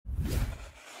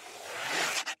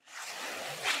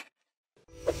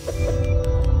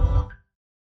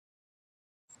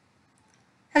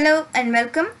Hello and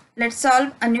welcome. Let's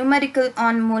solve a numerical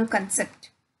on mole concept.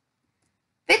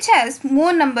 Which has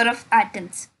more number of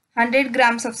atoms, 100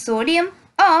 grams of sodium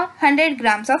or 100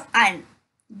 grams of iron?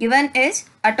 Given is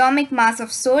atomic mass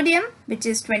of sodium, which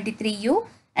is 23U,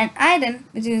 and iron,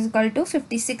 which is equal to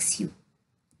 56U.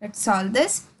 Let's solve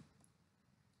this.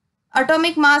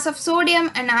 Atomic mass of sodium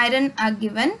and iron are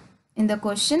given in the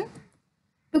question.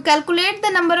 To calculate the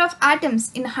number of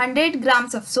atoms in 100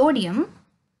 grams of sodium,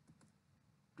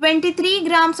 23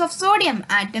 grams of sodium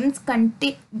atoms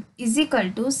is equal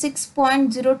to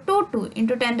 6.022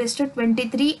 into 10 raised to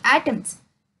 23 atoms.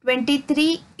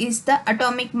 23 is the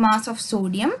atomic mass of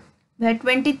sodium, where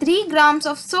 23 grams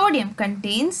of sodium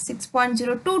contains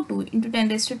 6.022 into 10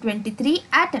 raised to 23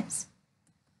 atoms.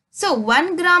 So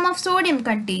 1 gram of sodium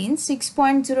contains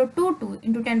 6.022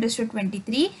 into 10 raised to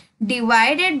 23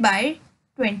 divided by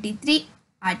 23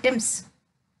 atoms.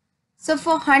 So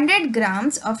for 100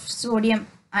 grams of sodium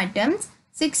atoms,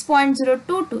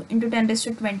 6.022 into 10 raised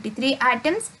to 23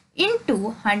 atoms into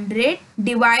 100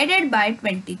 divided by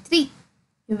 23.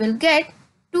 You will get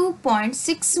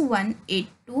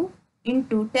 2.6182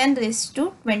 into 10 raised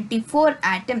to 24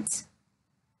 atoms.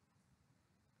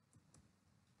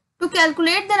 To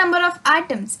calculate the number of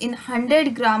atoms in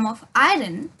 100 gram of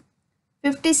iron,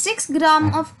 56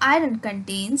 gram of iron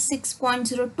contains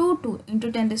 6.022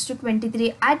 into 10 raised to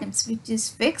 23 atoms, which is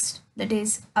fixed, that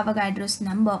is Avogadro's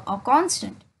number or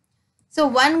constant. So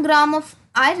 1 gram of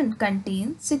iron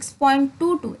contains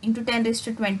 6.22 into 10 raised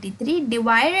to 23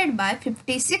 divided by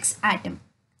 56 atom.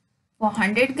 For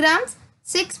 100 grams,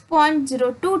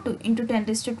 6.022 into 10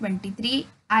 raised to 23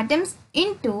 atoms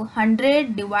into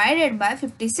 100 divided by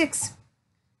 56.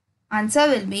 Answer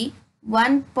will be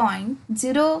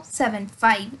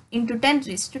 1.075 into 10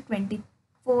 raised to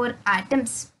 24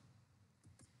 atoms.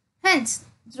 Hence,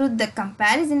 through the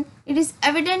comparison, it is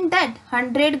evident that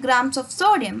 100 grams of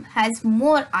sodium has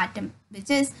more atom, which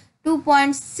is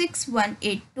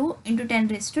 2.6182 into 10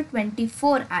 raised to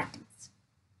 24 atoms.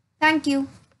 Thank you.